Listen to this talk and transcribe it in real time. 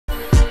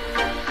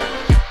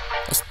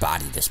Let's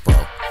body this, bro.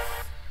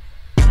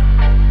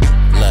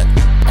 Look,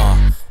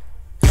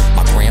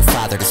 my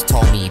grandfather just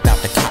told me about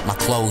to cop my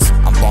clothes.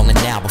 I'm ballin'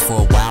 now, but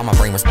for a while my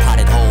brain was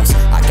potted holes.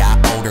 I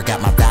got older,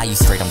 got my values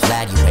straight, I'm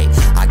glad you hate.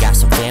 I got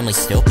some family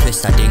still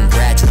pissed I didn't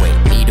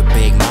graduate. Need a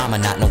big mama,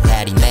 not no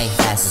Hattie Mae.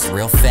 Ass is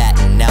real fat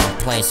and now I'm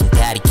playing some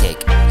patty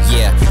cake.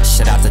 Yeah,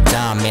 shout out to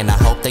Dom, man, I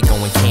hope they go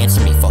and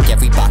cancel me. Fuck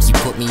every box you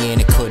put me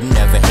in, it couldn't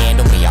ever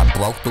handle me. I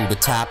broke through the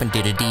top and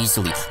did it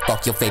easily.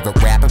 Fuck your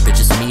favorite rapper, bitch,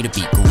 it's me to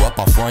beat. Grew up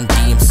off Run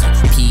DMC,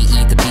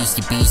 P.E., the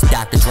Beastie Beast,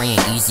 Dr. Dre and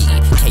Eazy-E,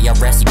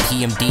 KRS-E,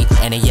 PMD,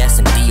 NAS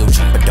and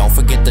D.O.G. But don't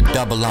forget the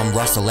double, I'm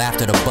Russell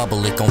after the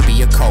bubble. It gon'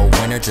 be a cold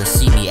winter, just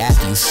see me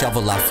after you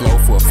shovel. I flow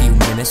for a few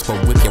minutes, but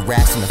whip your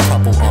ass in a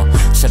couple.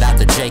 Shout out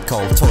to J.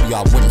 Cole, told you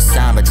I wouldn't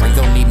sign, but Dre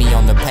gon' need me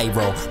on the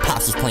payroll.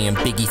 Pops was playing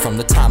Biggie from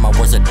the time I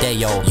was a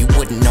day old. You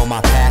wouldn't know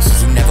my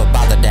passions, you never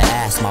bothered to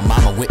ask. My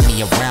mama whipped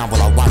me around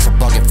while I watch a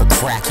bucket for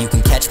crack. You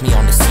can catch me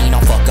on the scene,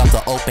 I'll fuck up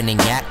the opening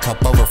act.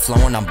 Cup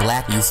overflowing, I'm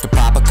black. Used to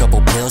pop a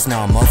couple pills,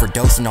 now I'm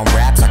overdosing on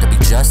raps. I could be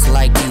just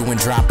like you and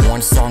drop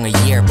one song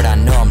a year, but I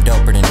know I'm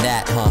doper than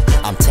that,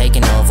 I'm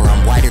taking over,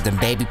 I'm whiter than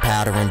baby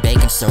powder and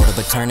baking soda,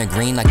 but turning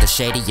green like the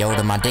shady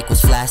Yoda. My dick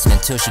was flashing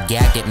until she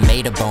gagged it and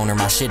made a boner.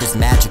 My shit is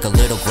magic, a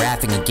little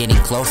graphic and getting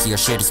closer. Your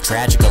shit is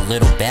tragic, a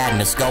little bad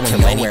and it's going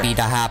nowhere. Any beat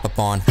I hop up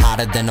on,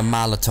 hotter than a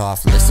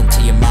Molotov. Listen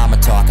to your mama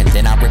talk and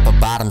then I rip her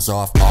bottoms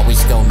off.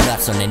 Always go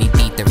nuts on any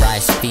beat that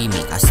rise feed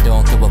me. I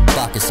still don't give a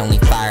fuck, it's only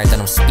fire that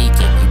I'm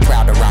speaking. You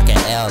proud to rock an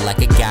L like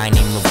a guy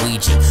named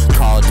Luigi.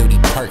 Call of Duty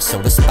perks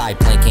so the spy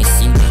plane can't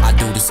see me. I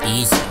do this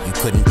easy, you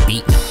couldn't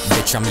beat me.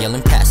 Bitch, I'm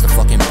yelling past the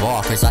fucking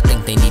bar cause I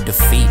think they need to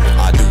feed me.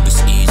 I do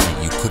this easy,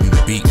 you couldn't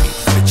beat me.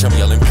 Bitch, I'm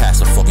yelling past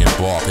the fucking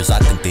bar cause I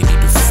think they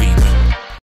need to feed me.